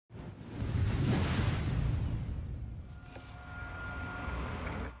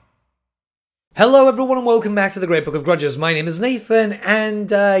Hello everyone and welcome back to the Great Book of Grudges. My name is Nathan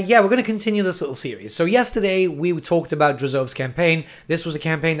and yeah, we're going to continue this little series. So yesterday we talked about Drazov's campaign. This was a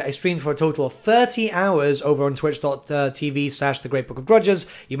campaign that I streamed for a total of 30 hours over on twitch.tv/the Great Book of Grudges.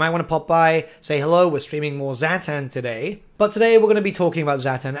 You might want to pop by, say hello. We're streaming more Zhatan today. But today we're going to be talking about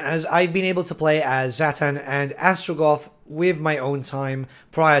Zhatan, as I've been able to play as Zhatan and Astrogoth with my own time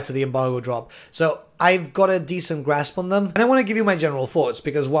prior to the embargo drop. So I've got a decent grasp on them, and I want to give you my general thoughts,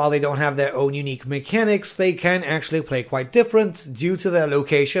 because while they don't have their own unique mechanics, they can actually play quite different due to their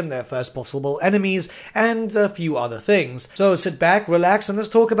location, their first possible enemies, and a few other things. So sit back, relax, and let's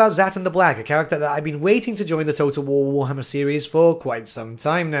talk about Zhatan the Black, a character that I've been waiting to join the Total War Warhammer series for quite some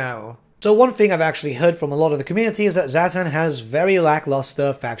time now. So one thing I've actually heard from a lot of the community is that Zhatan has very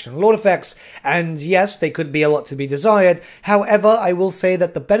lackluster faction lord effects, and yes, they could be a lot to be desired. However, I will say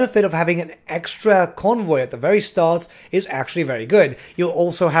that the benefit of having an extra convoy at the very start is actually very good. You'll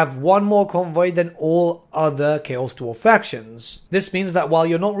also have one more convoy than all other Chaos Dwarf factions. This means that while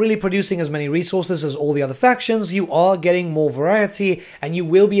you're not really producing as many resources as all the other factions, you are getting more variety, and you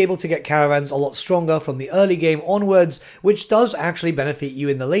will be able to get caravans a lot stronger from the early game onwards, which does actually benefit you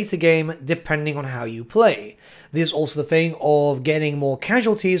in the later game, depending on how you play. There's also the thing of getting more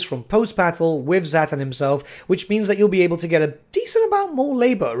casualties from post-battle with Zhatan himself, which means that you'll be able to get a decent amount more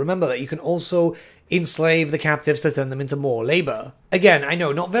labor. Remember that you can also enslave the captives to turn them into more labor. Again, I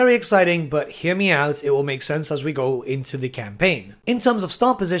know, not very exciting, but hear me out, it will make sense as we go into the campaign. In terms of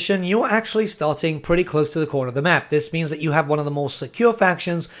start position, you're actually starting pretty close to the corner of the map. This means that you have one of the more secure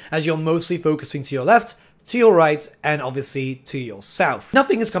factions, as you're mostly focusing to your left, to your right, and obviously to your south.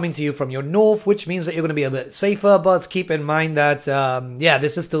 Nothing is coming to you from your north, which means that you're going to be a bit safer, but keep in mind that, yeah,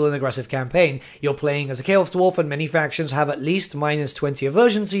 this is still an aggressive campaign. You're playing as a Chaos Dwarf, and many factions have at least -20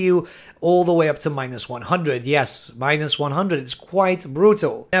 aversion to you, all the way up to -100. Yes, -100, it's quite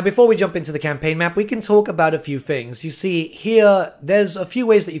brutal. Now, before we jump into the campaign map, we can talk about a few things. You see, here, there's a few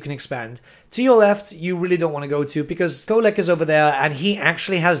ways that you can expand. To your left, you really don't want to go to, because Kolek is over there, and he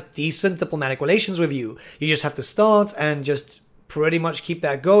actually has decent diplomatic relations with you. You just have to start and just pretty much keep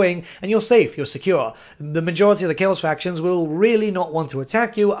that going, and you're safe, you're secure. The majority of the Chaos factions will really not want to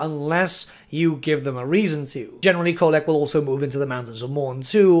attack you unless you give them a reason to. Generally, Kolek will also move into the Mountains of Morn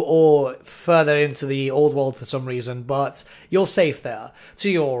too, or further into the Old World for some reason, but you're safe there. To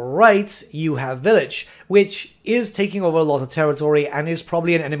your right, you have Village, which is taking over a lot of territory and is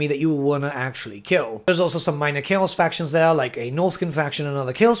probably an enemy that you'll want to actually kill. There's also some minor Chaos factions there, like a Norskin faction,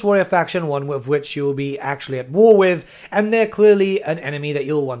 another Chaos Warrior faction, one with which you'll be actually at war with, and they're clearly an enemy that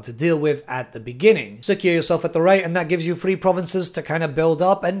you'll want to deal with at the beginning. Secure yourself at the right, and that gives you free provinces to kind of build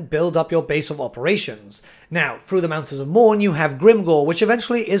up your base of operations. Now, through the Mountains of Morn, you have Grimgor, which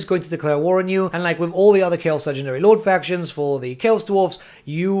eventually is going to declare war on you, and like with all the other Chaos Legendary Lord factions for the Chaos Dwarfs,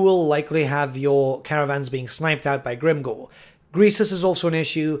 you will likely have your caravans being sniped out by Grimgor. Greasus is also an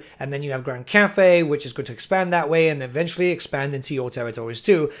issue, and then you have Grand Cafe, which is going to expand that way and eventually expand into your territories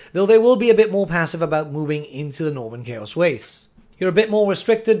too, though they will be a bit more passive about moving into the Northern Chaos Wastes. You're a bit more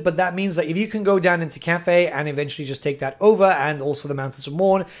restricted, but that means that if you can go down into Cafe and eventually just take that over, and also the Mountains of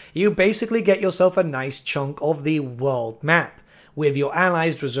Morn, you basically get yourself a nice chunk of the world map, with your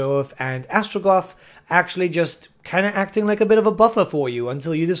allies Drazov and Astrogoth actually just kind of acting like a bit of a buffer for you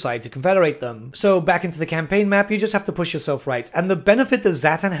until you decide to confederate them. So back into the campaign map, you just have to push yourself right. And the benefit that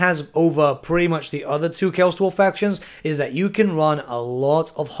Zhatan has over pretty much the other two Chaos Dwarf factions is that you can run a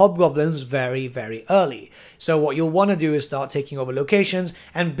lot of hobgoblins very, very early. So what you'll want to do is start taking over locations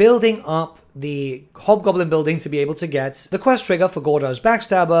and building up the hobgoblin building to be able to get the quest trigger for Gordar's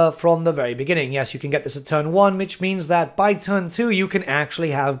Backstabber from the very beginning. Yes, you can get this at turn 1, which means that by turn 2 you can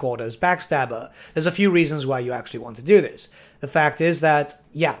actually have Gordar's Backstabber. There's a few reasons why you actually want to do this. The fact is that,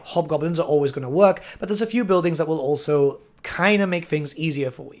 yeah, hobgoblins are always going to work, but there's a few buildings that will also kind of make things easier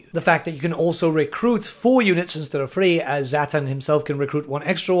for you. The fact that you can also recruit 4 units instead of 3, as Zhatan himself can recruit 1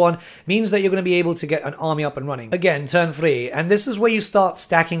 extra one, means that you're going to be able to get an army up and running. Again, turn 3, and this is where you start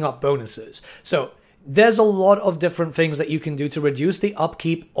stacking up bonuses. So there's a lot of different things that you can do to reduce the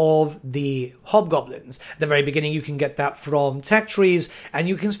upkeep of the hobgoblins. At the very beginning, you can get that from tech trees, and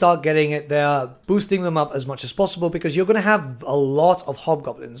you can start getting it there, boosting them up as much as possible, because you're going to have a lot of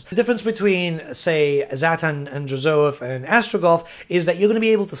hobgoblins. The difference between, say, Zhatan and Drazov and Astrogoth is that you're going to be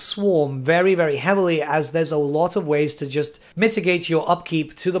able to swarm very, very heavily, as there's a lot of ways to just mitigate your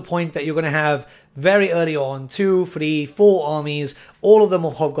upkeep to the point that you're going to have very early on, 2, 3, 4 armies, all of them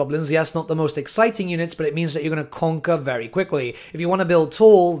are hobgoblins. Yes, not the most exciting units, but it means that you're going to conquer very quickly. If you want to build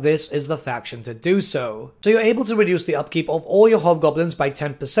tall, this is the faction to do so. So you're able to reduce the upkeep of all your hobgoblins by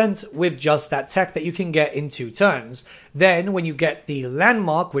 10% with just that tech that you can get in 2 turns. Then when you get the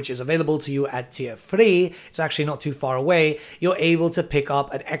landmark, which is available to you at tier 3, it's actually not too far away, you're able to pick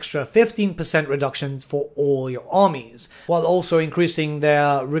up an extra 15% reduction for all your armies, while also increasing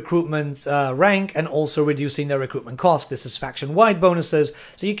their recruitment rank and also reducing their recruitment cost. This is faction-wide bonuses,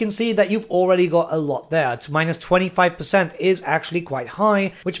 so you can see that you've already got a lot there. To minus 25% is actually quite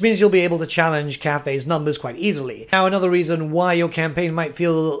high, which means you'll be able to challenge Cafe's numbers quite easily. Now, another reason why your campaign might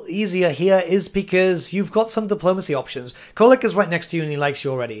feel a little easier here is because you've got some diplomacy options. Kolek is right next to you and he likes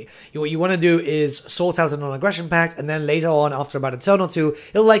you already. What you want to do is sort out a non-aggression pact, and then later on, after about a turn or two,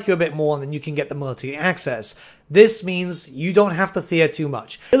 he'll like you a bit more and then you can get the military access. This means you don't have to fear too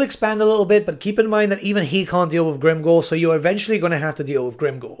much. He'll expand a little bit, but keep in mind that even he can't deal with Grimgor, so you're eventually going to have to deal with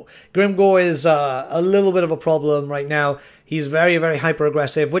Grimgor. Grimgor is a little bit of a problem right now. He's very, very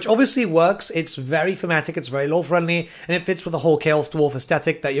hyper-aggressive, which obviously works. It's very thematic, it's very lore-friendly, and it fits with the whole Chaos Dwarf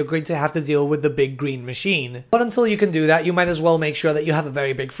aesthetic that you're going to have to deal with the big green machine. But until you can do that, you might as well make sure that you have a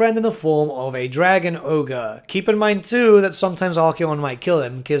very big friend in the form of a dragon ogre. Keep in mind too that sometimes Archaon might kill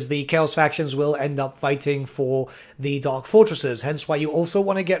him, because the Chaos factions will end up fighting for the Dark Fortresses, hence why you also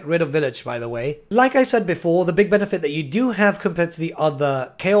want to get rid of Village, by the way. Like I said before, the big benefit that you do have compared to the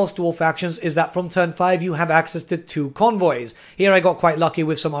other Chaos Dwarf factions is that from turn 5 you have access to 2 convoys. Here I got quite lucky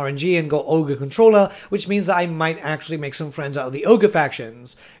with some RNG and got Ogre Controller, which means that I might actually make some friends out of the Ogre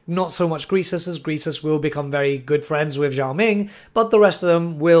factions. Not so much Greasus, as Greasus will become very good friends with Zhao Ming, but the rest of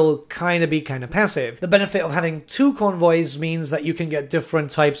them will be kind of passive. The benefit of having 2 convoys means that you can get different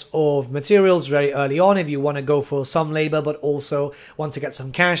types of materials very early on if you want to go for some labor but also want to get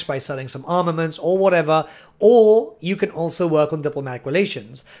some cash by selling some armaments or whatever, or you can also work on diplomatic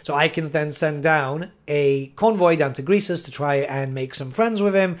relations. So I can then send down a convoy down to Greasus to try and make some friends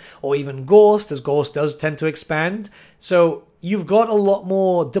with him, or even Ghost, as Ghost does tend to expand. So you've got a lot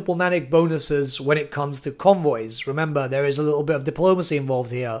more diplomatic bonuses when it comes to convoys. Remember, there is a little bit of diplomacy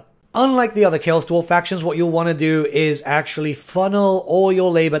involved here. Unlike the other Chaos Dwarf factions, what you'll want to do is actually funnel all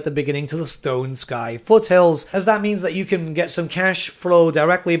your labor at the beginning to the Stone Sky foothills, as that means that you can get some cash flow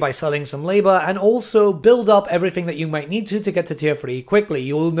directly by selling some labor and also build up everything that you might need to get to tier 3 quickly.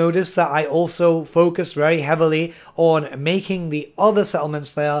 You'll notice that I also focus very heavily on making the other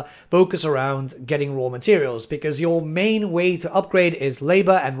settlements there focus around getting raw materials, because your main way to upgrade is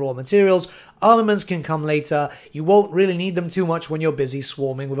labor and raw materials. Armaments can come later. You won't really need them too much when you're busy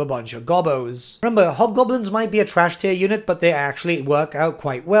swarming with a bunch of gobbos. Remember, hobgoblins might be a trash tier unit, but they actually work out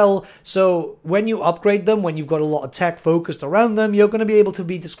quite well. So when you upgrade them, when you've got a lot of tech focused around them, you're going to be able to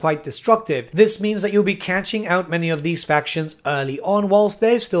be quite destructive. This means that you'll be catching out many of these factions early on, whilst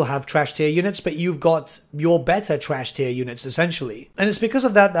they still have trash tier units, but you've got your better trash tier units essentially. And it's because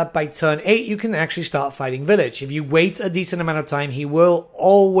of that that by turn 8 you can actually start fighting Village. If you wait a decent amount of time, he will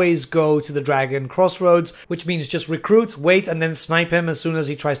always go to the Dragon Crossroads, which means just recruit, wait, and then snipe him as soon as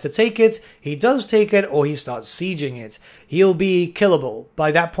he tries to take it. He does take it, or he starts sieging it. He'll be killable.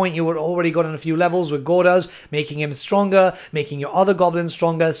 By that point, you would already gotten a few levels with Gordas, making him stronger, making your other goblins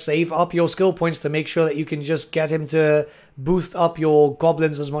stronger, save up your skill points to make sure that you can just get him to boost up your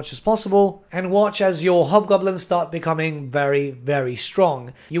goblins as much as possible, and watch as your hobgoblins start becoming very, very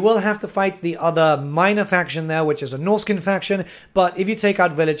strong. You will have to fight the other minor faction there, which is a Norskin faction, but if you take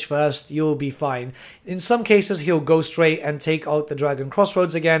out Village first, you'll be fine. In some cases, he'll go straight and take out the Dragon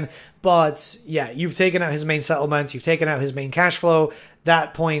Crossroads again, but yeah, you've taken out his main settlement, you've taken out his main cash flow.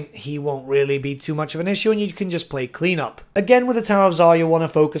 That point, he won't really be too much of an issue, and you can just play cleanup. Again, with the Tower of Tsar, you'll want to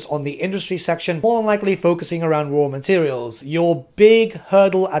focus on the industry section, more than likely focusing around raw materials. Your big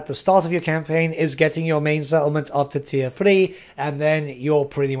hurdle at the start of your campaign is getting your main settlement up to tier 3, and then you're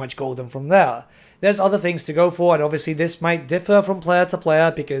pretty much golden from there. There's other things to go for, and obviously this might differ from player to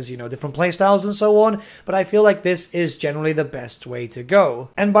player because, you know, different playstyles and so on, but I feel like this is generally the best way to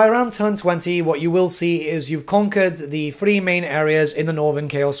go. And by around turn 20, what you will see is you've conquered the 3 main areas in the Northern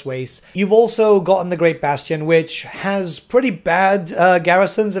Chaos Waste. You've also gotten the Great Bastion, which has pretty bad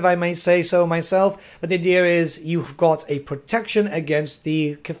garrisons, if I may say so myself, but the idea is you've got a protection against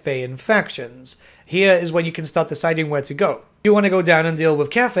the Cathayan factions. Here is when you can start deciding where to go. You want to go down and deal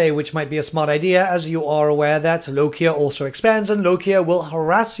with Cathay, which might be a smart idea, as you are aware that Lokia also expands, and Lokia will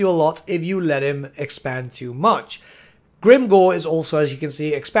harass you a lot if you let him expand too much. Grimgor is also, as you can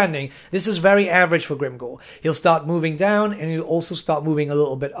see, expanding. This is very average for Grimgor. He'll start moving down, and he'll also start moving a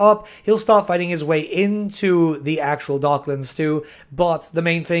little bit up. He'll start fighting his way into the actual Darklands too, but the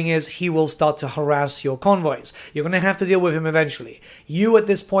main thing is he will start to harass your convoys. You're going to have to deal with him eventually. You, at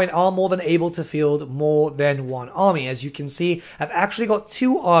this point, are more than able to field more than one army. As you can see, I've actually got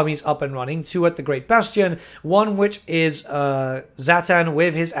 2 armies up and running, 2 at the Great Bastion, one which is Zhatan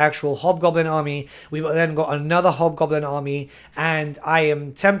with his actual Hobgoblin army. We've then got another Hobgoblin army, and I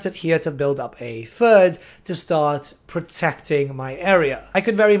am tempted here to build up a 3rd to start protecting my area. I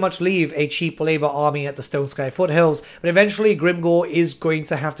could very much leave a cheap labor army at the Stone Sky foothills, but eventually Grimgor is going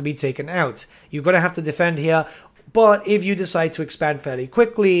to have to be taken out. You're going to have to defend here. But if you decide to expand fairly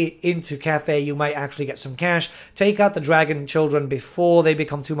quickly into Cafe, you might actually get some cash. Take out the dragon children before they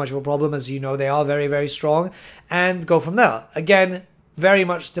become too much of a problem, as you know they are very, very strong, and go from there. Again, very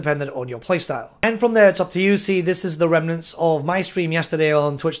much dependent on your playstyle. And from there, it's up to you. See, this is the remnants of my stream yesterday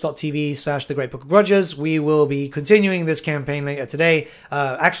on twitch.tv/The Great Book of Grudges. We will be continuing this campaign later today.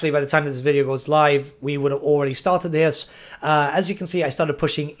 Actually, by the time this video goes live, we would have already started this. As you can see, I started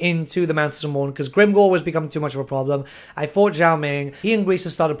pushing into the Mountains of Morn because Grimgor was becoming too much of a problem. I fought Zhao Ming. He and Greaser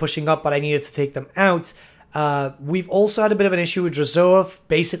started pushing up, but I needed to take them out. We've also had a bit of an issue with Drazov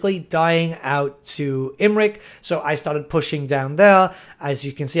basically dying out to Imrik, so I started pushing down there. As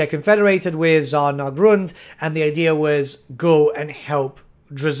you can see, I confederated with Tsar Nagrund, and the idea was go and help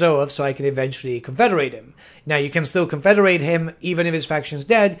Drazov so I can eventually confederate him. Now, you can still confederate him even if his faction's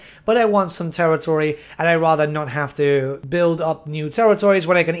dead, but I want some territory, and I'd rather not have to build up new territories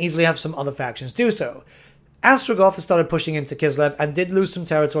when I can easily have some other factions do so. Astrogov has started pushing into Kislev and did lose some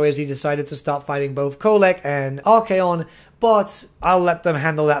territory as he decided to start fighting both Kolek and Archaon, but I'll let them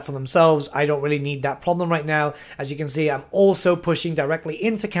handle that for themselves. I don't really need that problem right now. As you can see, I'm also pushing directly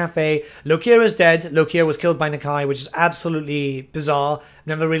into Cafe. Lokir is dead. Lokir was killed by Nakai, which is absolutely bizarre. I've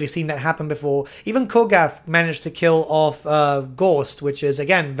never really seen that happen before. Even Kogath managed to kill off Ghost, which is,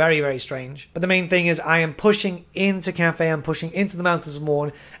 again, very, very strange. But the main thing is I am pushing into Cafe. I'm pushing into the Mountains of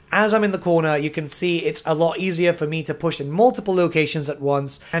Morn. As I'm in the corner, you can see it's a lot easier for me to push in multiple locations at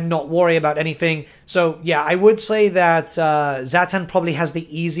once and not worry about anything. So, yeah, I would say that Zhatan probably has the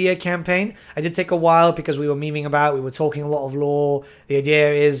easier campaign. I did take a while because we were memeing about, we were talking a lot of lore. The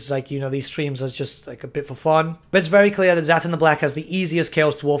idea is, like, you know, these streams are just, like, a bit for fun. But it's very clear that Zhatan the Black has the easiest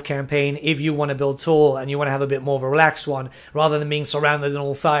Chaos Dwarf campaign if you want to build tall and you want to have a bit more of a relaxed one, rather than being surrounded on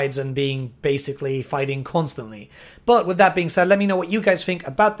all sides and being basically fighting constantly. But with that being said, let me know what you guys think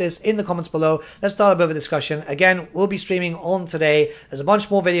about this in the comments below. Let's start a bit of a discussion. Again, we'll be streaming on today. There's a bunch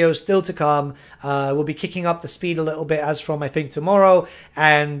more videos still to come. We'll be kicking up the speed a little bit as from, I think, tomorrow.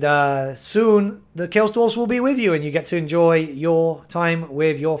 And soon, the Chaos Dwarfs will be with you, and you get to enjoy your time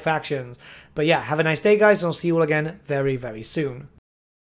with your factions. But yeah, have a nice day, guys, and I'll see you all again very, very soon.